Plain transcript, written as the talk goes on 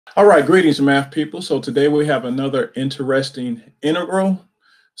All right, greetings, math people. So today we have another interesting integral.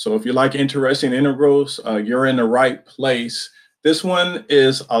 So if you like interesting integrals, you're in the right place. This one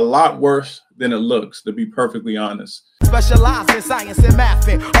is a lot worse than it looks, to be perfectly honest. Specialized in science and math,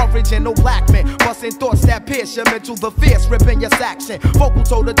 original black men, busting thoughts that pierce your mental, the fierce, ripping your section. Vocal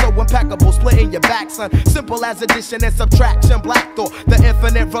toe to toe, impeccable, splitting your back, son. Simple as addition and subtraction, black thought, the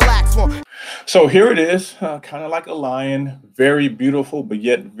infinite relaxed one. So here it is, kind of like a lion, very beautiful, but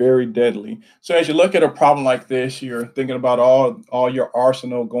yet very deadly. So as you look at a problem like this, you're thinking about all your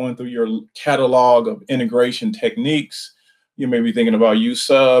arsenal, going through your catalog of integration techniques. You may be thinking about U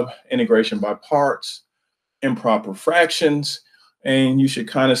sub, integration by parts, improper fractions, and you should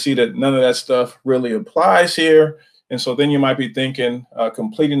kind of see that none of that stuff really applies here. And so then you might be thinking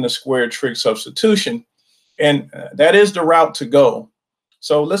completing the square trig substitution, and that is the route to go.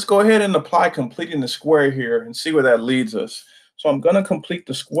 So let's go ahead and apply completing the square here and see where that leads us. So I'm going to complete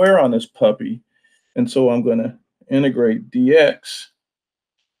the square on this puppy, and so I'm going to integrate dx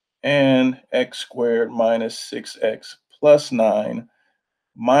and x squared minus 6x plus 9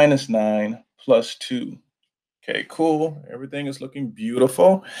 minus 9 plus 2. Okay, cool. Everything is looking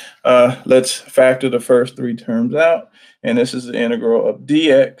beautiful. Let's factor the first three terms out. And this is the integral of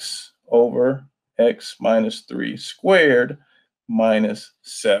dx over x minus 3 squared minus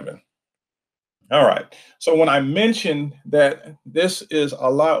 7. All right. So when I mentioned that this is a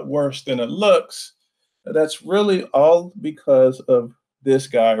lot worse than it looks, that's really all because of this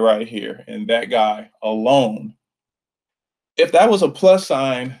guy right here and that guy alone. If that was a plus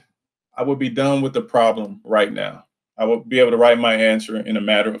sign, I would be done with the problem right now. I would be able to write my answer in a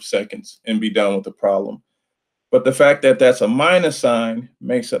matter of seconds and be done with the problem. But the fact that that's a minus sign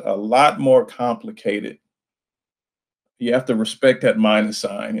makes it a lot more complicated. You have to respect that minus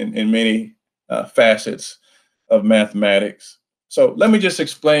sign in many facets of mathematics. So let me just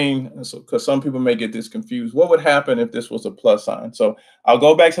explain, because some people may get this confused. What would happen if this was a plus sign? So I'll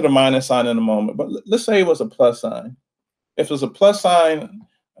go back to the minus sign in a moment, but let's say it was a plus sign. If it was a plus sign,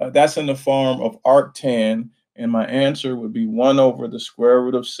 that's in the form of arctan, and my answer would be 1 over the square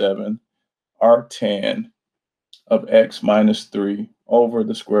root of 7 arctan of x minus 3 over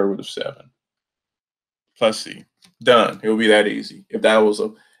the square root of 7 plus c. Done. It would be that easy. If that was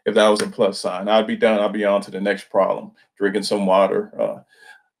a plus sign, I'd be done. I'll be on to the next problem, drinking some water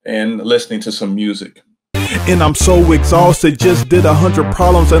and listening to some music. And I'm so exhausted, just did 100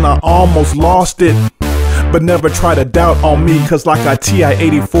 problems and I almost lost it. But never try to doubt on me, cause like a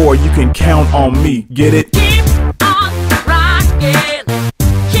TI-84, you can count on me. Get it? Keep on rocking,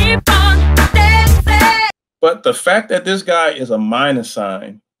 keep on dancing. But the fact that this guy is a minus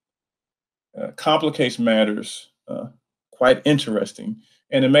sign complicates matters quite interesting,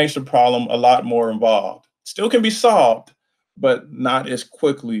 and it makes the problem a lot more involved. Still can be solved, but not as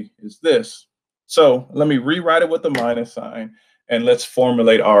quickly as this. So let me rewrite it with the minus sign, and let's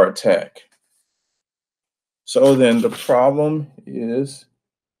formulate our attack. So then the problem is,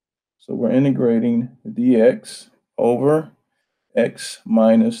 so we're integrating dx over x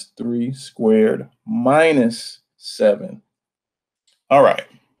minus 3 squared minus 7. All right.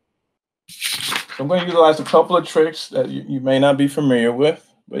 So I'm going to utilize a couple of tricks that you may not be familiar with,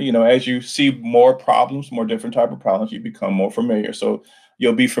 but as you see more problems, more different type of problems, you become more familiar. So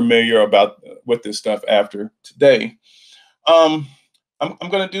you'll be familiar with this stuff after today. I'm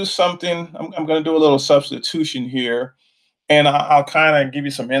going to do something. I'm going to do a little substitution here, and I'll kind of give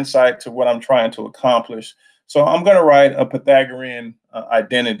you some insight to what I'm trying to accomplish. So I'm going to write a Pythagorean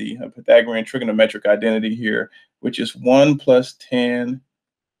identity, a Pythagorean trigonometric identity here, which is 1 plus tan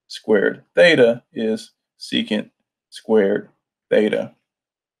squared theta is secant squared theta.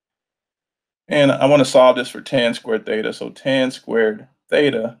 And I want to solve this for tan squared theta. So tan squared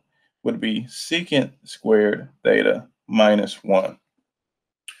theta would be secant squared theta minus 1.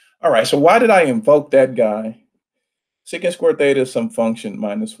 All right, so why did I invoke that guy? Secant squared theta is some function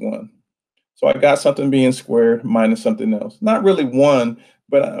minus 1. So I got something being squared minus something else. Not really 1,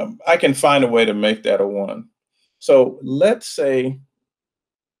 but I can find a way to make that a 1. So let's say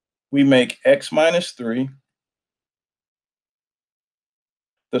we make x minus 3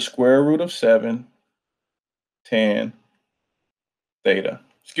 the square root of 7 tan theta.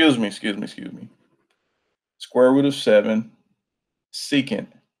 Excuse me. Square root of 7 secant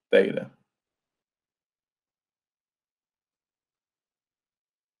theta.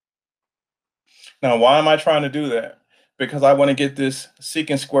 Now, why am I trying to do that? Because I want to get this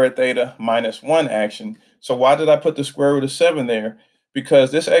secant squared theta minus 1 action. So why did I put the square root of 7 there?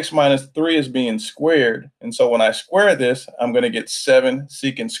 Because this x minus 3 is being squared. And so when I square this, I'm going to get 7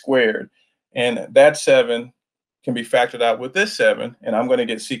 secant squared. And that 7 can be factored out with this 7, and I'm going to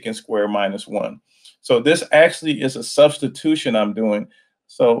get secant squared minus 1. So this actually is a substitution I'm doing.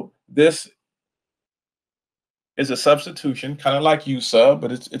 So this is a substitution, kind of like U sub,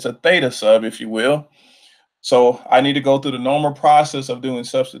 but it's a theta sub, if you will. So I need to go through the normal process of doing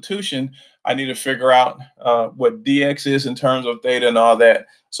substitution. I need to figure out what dx is in terms of theta and all that.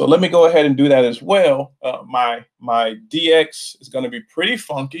 So let me go ahead and do that as well. My dx is going to be pretty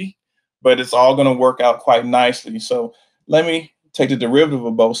funky, but it's all going to work out quite nicely. So let me take the derivative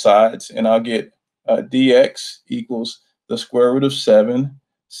of both sides, and I'll get dx equals the square root of 7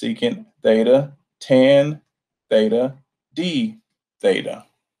 secant theta tan theta d theta.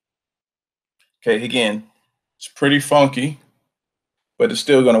 Okay, again, it's pretty funky, but it's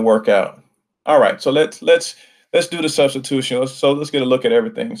still going to work out. All right, so let's do the substitution. Let's get a look at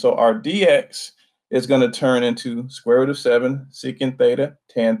everything. So our dx is going to turn into square root of 7 secant theta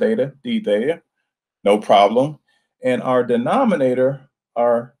tan theta d theta, no problem. And our denominator,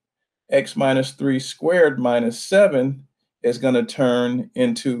 our x minus 3 squared minus 7, is going to turn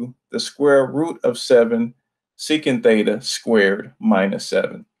into the square root of 7 secant theta squared minus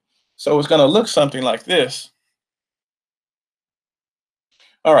 7. So it's going to look something like this.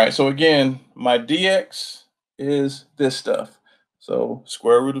 All right, so again, my dx is this stuff. So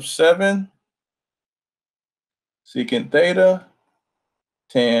square root of 7 secant theta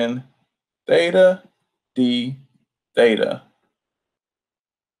tan theta d theta.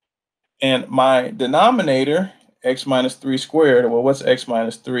 And my denominator, x minus 3 squared, well, what's x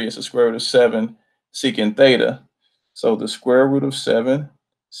minus 3? It's the square root of 7 secant theta. So the square root of 7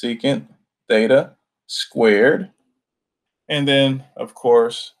 secant theta squared. And then, of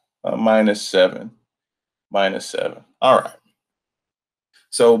course, minus 7. All right.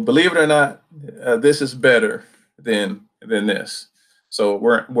 So believe it or not, this is better than this. So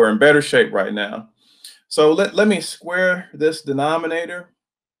we're in better shape right now. So let me square this denominator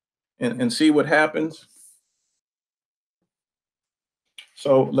and see what happens.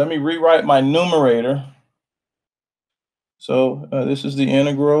 So let me rewrite my numerator. So this is the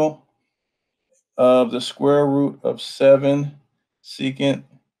integral of the square root of 7 secant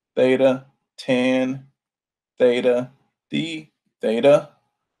theta tan theta d theta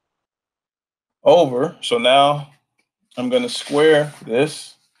over. So now I'm going to square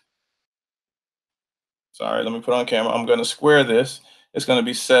this. Sorry, let me put on camera. I'm going to square this. It's going to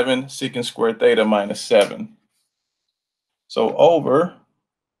be 7 secant squared theta minus 7. So over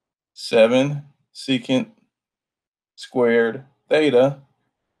 7 secant squared theta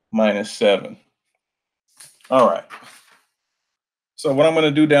minus 7. All right. So what I'm going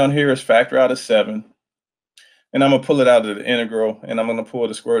to do down here is factor out a 7. And I'm going to pull it out of the integral. And I'm going to pull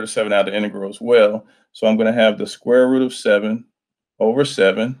the square root of 7 out of the integral as well. So I'm going to have the square root of 7 over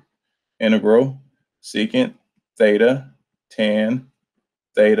 7 integral secant theta tan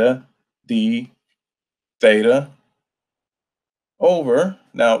theta d theta over.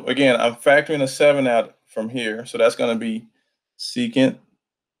 Now, again, I'm factoring a 7 out from here. So that's going to be secant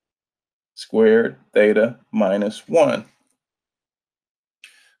squared theta minus 1.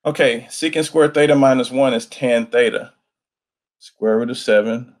 Okay, secant squared theta minus 1 is tan theta. Square root of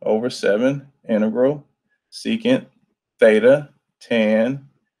 7 over 7 integral secant theta tan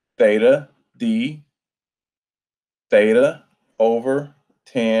theta d theta over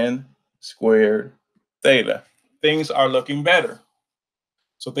tan squared theta. Things are looking better.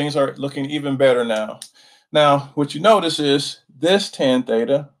 So things are looking even better now. Now, what you notice is this tan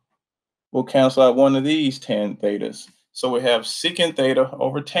theta will cancel out one of these tan thetas. So we have secant theta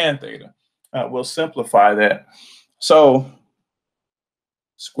over tan theta. We'll simplify that. So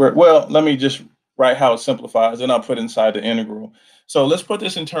let me just write how it simplifies, then I'll put inside the integral. So let's put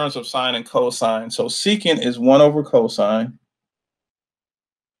this in terms of sine and cosine. So secant is 1 over cosine.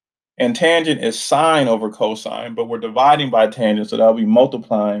 And tangent is sine over cosine, but we're dividing by tangent, so that'll be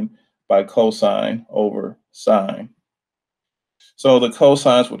multiplying by cosine over sine. So the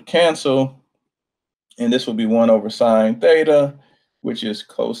cosines would cancel, and this will be 1 over sine theta, which is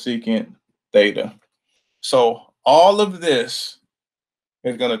cosecant theta. So all of this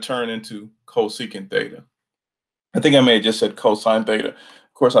is going to turn into cosecant theta. I think I may have just said cosine theta.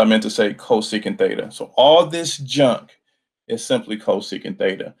 Of course, I meant to say cosecant theta. So all this junk is simply cosecant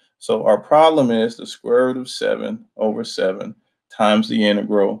theta. So our problem is the square root of 7 over 7 times the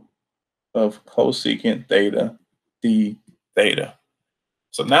integral of cosecant theta d theta.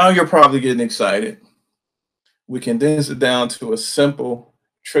 So now you're probably getting excited. We condense it down to a simple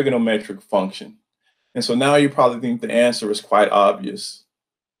trigonometric function. And so now you probably think the answer is quite obvious,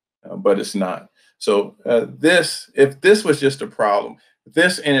 but it's not. So if this was just a problem,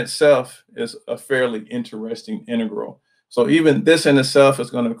 this in itself is a fairly interesting integral. So even this in itself is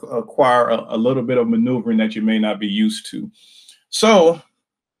going to acquire a little bit of maneuvering that you may not be used to. So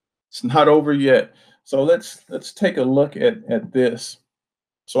it's not over yet. So let's take a look at this.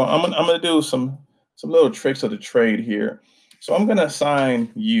 So I'm gonna do some little tricks of the trade here. So I'm gonna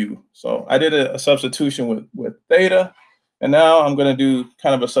assign u. So I did a substitution with theta, and now I'm gonna do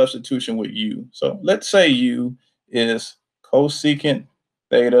kind of a substitution with u. So let's say u is cosecant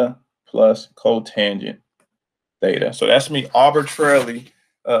theta plus cotangent theta. So that's me arbitrarily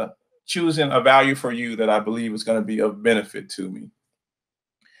choosing a value for u that I believe is going to be of benefit to me.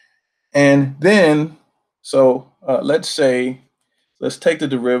 And then, so let's take the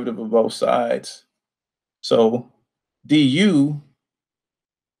derivative of both sides. So du,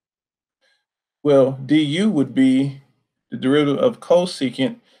 well, du would be the derivative of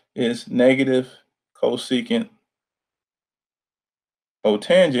cosecant is negative cosecant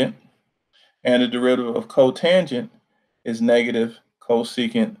cotangent, and the derivative of cotangent is negative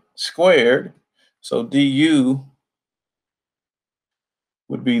cosecant squared. So du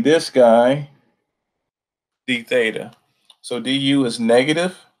would be this guy, d theta. So du is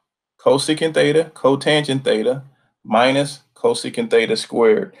negative cosecant theta, cotangent theta, minus cosecant theta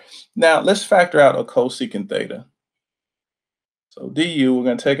squared. Now let's factor out a cosecant theta. So du, we're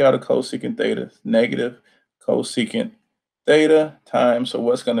going to take out a cosecant theta, negative cosecant theta times, so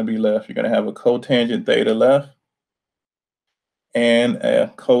what's going to be left? You're going to have a cotangent theta left and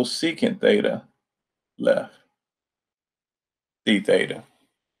a cosecant theta left, d theta.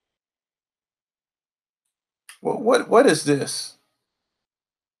 Well, what is this?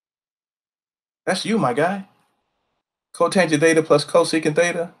 That's you, my guy. Cotangent theta plus cosecant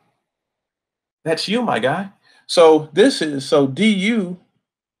theta. That's you, my guy. So du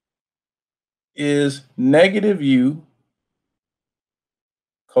is negative u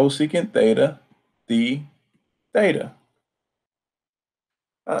cosecant theta d theta.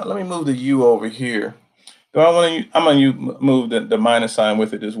 Let me move the u over here. I'm going to move the minus sign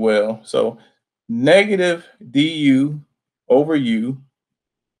with it as well. So negative du over u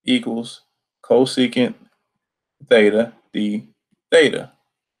equals cosecant theta d theta.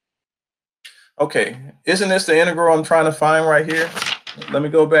 Okay, isn't this the integral I'm trying to find right here? Let me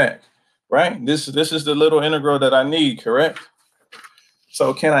go back, right? This is the little integral that I need, correct?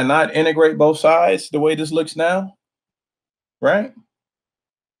 So can I not integrate both sides the way this looks now, right?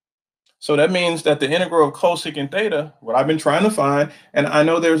 So that means that the integral of cosecant theta, what I've been trying to find, and I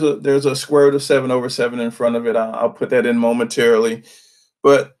know there's a square root of 7/7 in front of it. I'll put that in momentarily,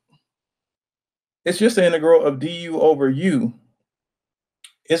 but it's just the integral of du over u.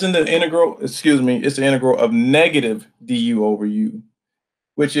 Isn't the integral, excuse me, it's the integral of negative du over u,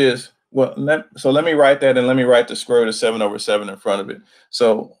 which is, well, let me write that, and let me write the square root of 7/7 in front of it.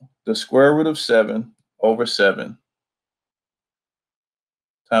 So the square root of 7/7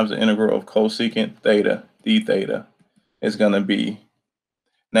 times the integral of cosecant theta d theta is going to be,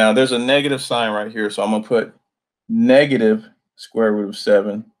 now there's a negative sign right here, so I'm going to put negative square root of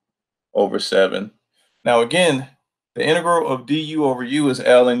 7/7. Now again, the integral of du over u is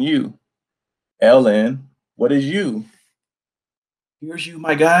ln u. Ln, what is u? Here's u,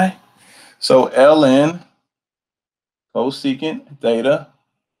 my guy. So ln cosecant theta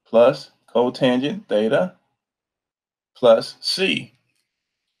plus cotangent theta plus c.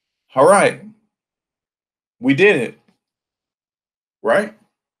 All right, we did it, right?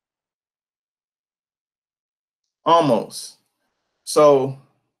 Almost. So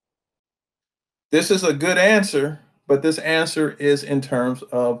this is a good answer, but this answer is in terms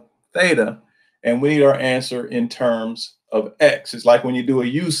of theta, and we need our answer in terms of x. It's like when you do a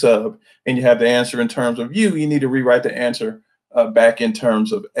u sub and you have the answer in terms of u, you need to rewrite the answer back in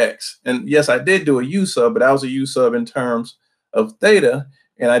terms of x. And yes, I did do a u sub, but that was a u sub in terms of theta,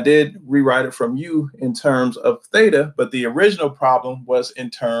 and I did rewrite it from u in terms of theta, but the original problem was in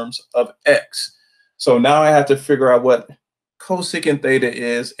terms of x. So now I have to figure out what cosecant theta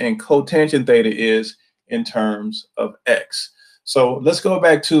is and cotangent theta is in terms of x. So let's go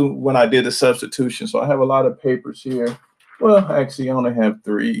back to when I did the substitution. So I have a lot of papers here. Well, actually, I only have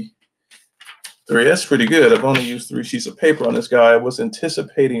three. That's pretty good. I've only used 3 sheets of paper on this guy. I was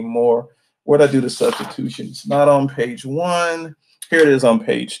anticipating more. Where'd I do the substitution? It's not on page 1. Here it is on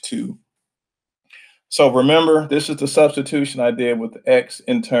page 2. So remember, this is the substitution I did with x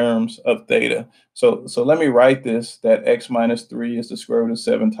in terms of theta. So let me write this, that x minus 3 is the square root of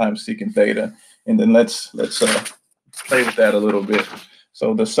 7 times secant theta. And then let's play with that a little bit.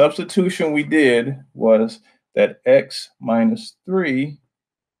 So the substitution we did was that x minus 3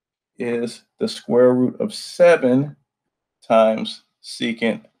 is the square root of 7 times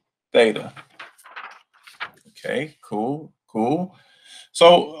secant theta. Okay, cool, cool.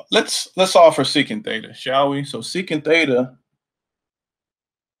 So let's solve for secant theta, shall we? So secant theta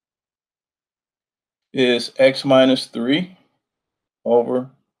is x minus 3 over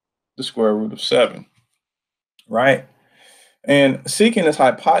the square root of 7, right? And secant is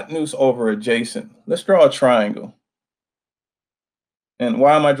hypotenuse over adjacent. Let's draw a triangle. And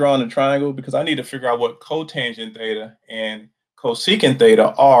why am I drawing a triangle? Because I need to figure out what cotangent theta and cosecant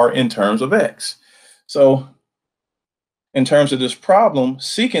theta are in terms of x. So in terms of this problem,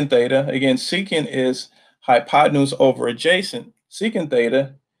 secant theta, again, secant is hypotenuse over adjacent. Secant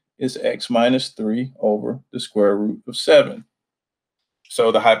theta is x minus 3 over the square root of 7. So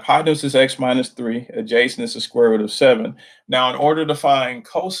the hypotenuse is x minus 3, adjacent is the square root of 7. Now, in order to find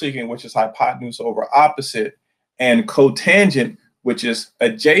cosecant, which is hypotenuse over opposite, and cotangent, which is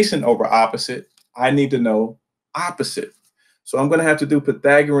adjacent over opposite, I need to know opposite. So I'm going to have to do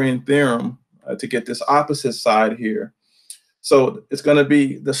Pythagorean theorem to get this opposite side here. So it's going to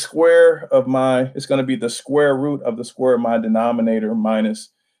be the square of my, it's going to be the square root of the square of my denominator minus,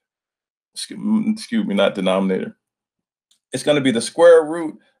 excuse me, not denominator. It's going to be the square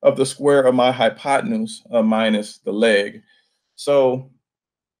root of the square of my hypotenuse minus the leg. So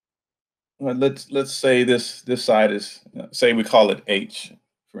let's say this side is, say we call it h,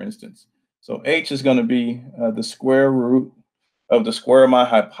 for instance. So h is going to be the square root of the square of my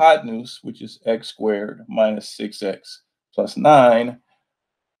hypotenuse, which is x squared minus 6x plus 9,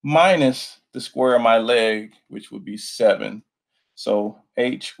 minus the square of my leg, which would be 7. So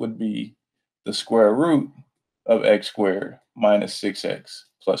h would be the square root of x squared minus 6x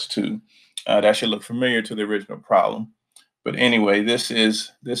plus 2. That should look familiar to the original problem. But anyway, this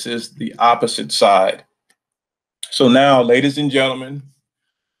is the opposite side. So now, ladies and gentlemen,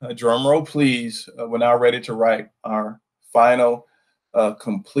 drum roll please. We're now ready to write our final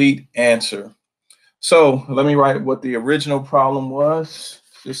complete answer. So let me write what the original problem was.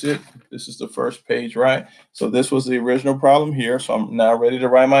 Is this it? This is the first page, right? So this was the original problem here. So I'm now ready to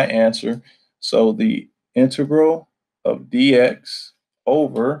write my answer. So the integral of dx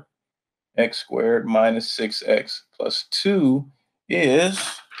over x squared minus 6x plus 2 is,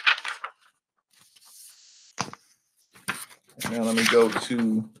 now let me go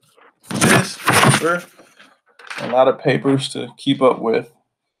to this paper, a lot of papers to keep up with.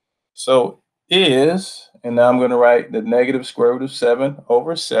 So is, and now I'm going to write the negative square root of 7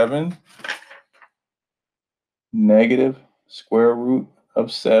 over 7, negative square root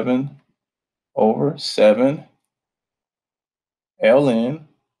of 7 over 7 ln,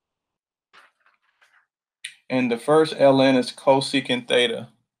 and the first ln is cosecant theta.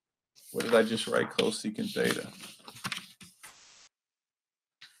 What did I just write cosecant theta?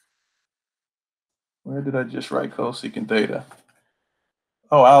 Where did I just write cosecant theta?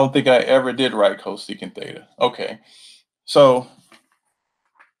 Oh, I don't think I ever did write cosecant theta. Okay, so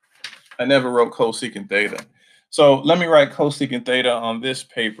I never wrote cosecant theta. So let me write cosecant theta on this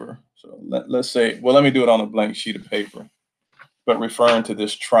paper. So let's say, well, let me do it on a blank sheet of paper, but referring to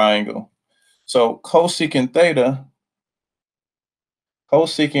this triangle. So cosecant theta,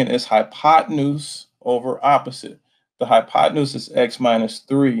 cosecant is hypotenuse over opposite. The hypotenuse is x minus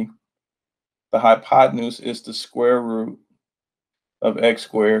 3. The hypotenuse is the square root of x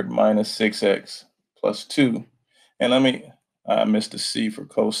squared minus 6x plus 2. And let me, I missed the C for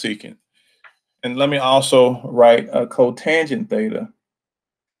cosecant. And let me also write a cotangent theta.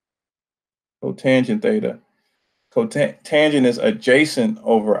 Cotangent theta. Cotangent is adjacent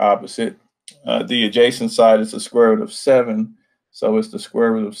over opposite. The adjacent side is the square root of 7. So it's the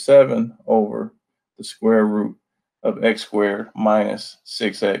square root of 7 over the square root of x squared minus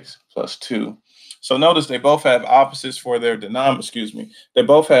 6x plus 2. So notice they both have opposites for their denominator, they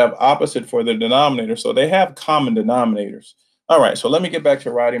both have opposite for their denominator, so they have common denominators. All right, so let me get back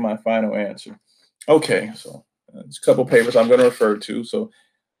to writing my final answer. Okay, so there's a couple papers I'm going to refer to. So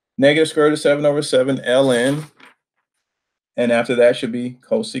negative square root of 7 over 7 ln, and after that should be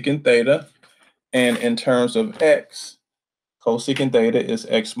cosecant theta. And in terms of x, cosecant theta is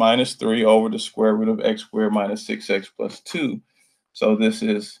x minus 3 over the square root of x squared minus 6x plus 2. So this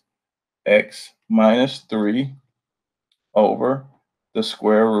is x minus 3 over the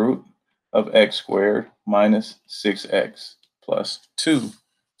square root of x squared minus 6x plus 2.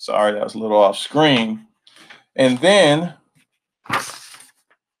 Sorry, that was a little off screen. And then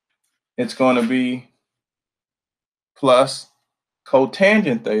it's going to be plus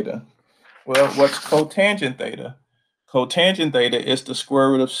cotangent theta. Well, what's cotangent theta? Cotangent theta is the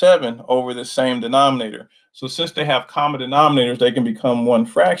square root of 7 over the same denominator. So since they have common denominators, they can become one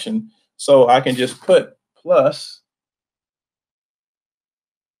fraction. So I can just put plus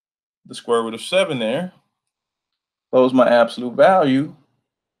the square root of 7 there, close my absolute value,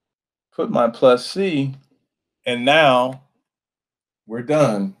 put my plus c, and now we're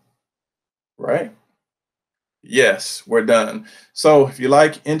done, right? Yes, we're done. So if you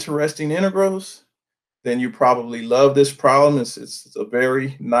like interesting integrals, then you probably love this problem. It's a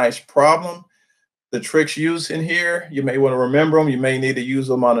very nice problem. The tricks used in here, you may want to remember them. You may need to use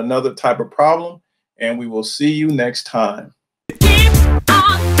them on another type of problem, and we will see you next time. Keep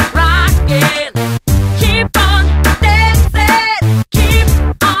on rocking, keep on dancing, keep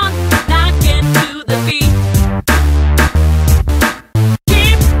on knocking to the beat.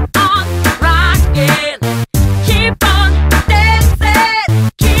 Keep on rocking, keep on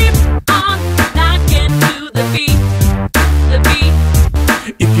dancing, keep on knocking to the beat. The beat.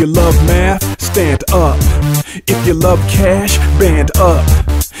 If you love math, stand up. If you love cash, band up.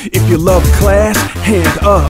 If you love class, hand up.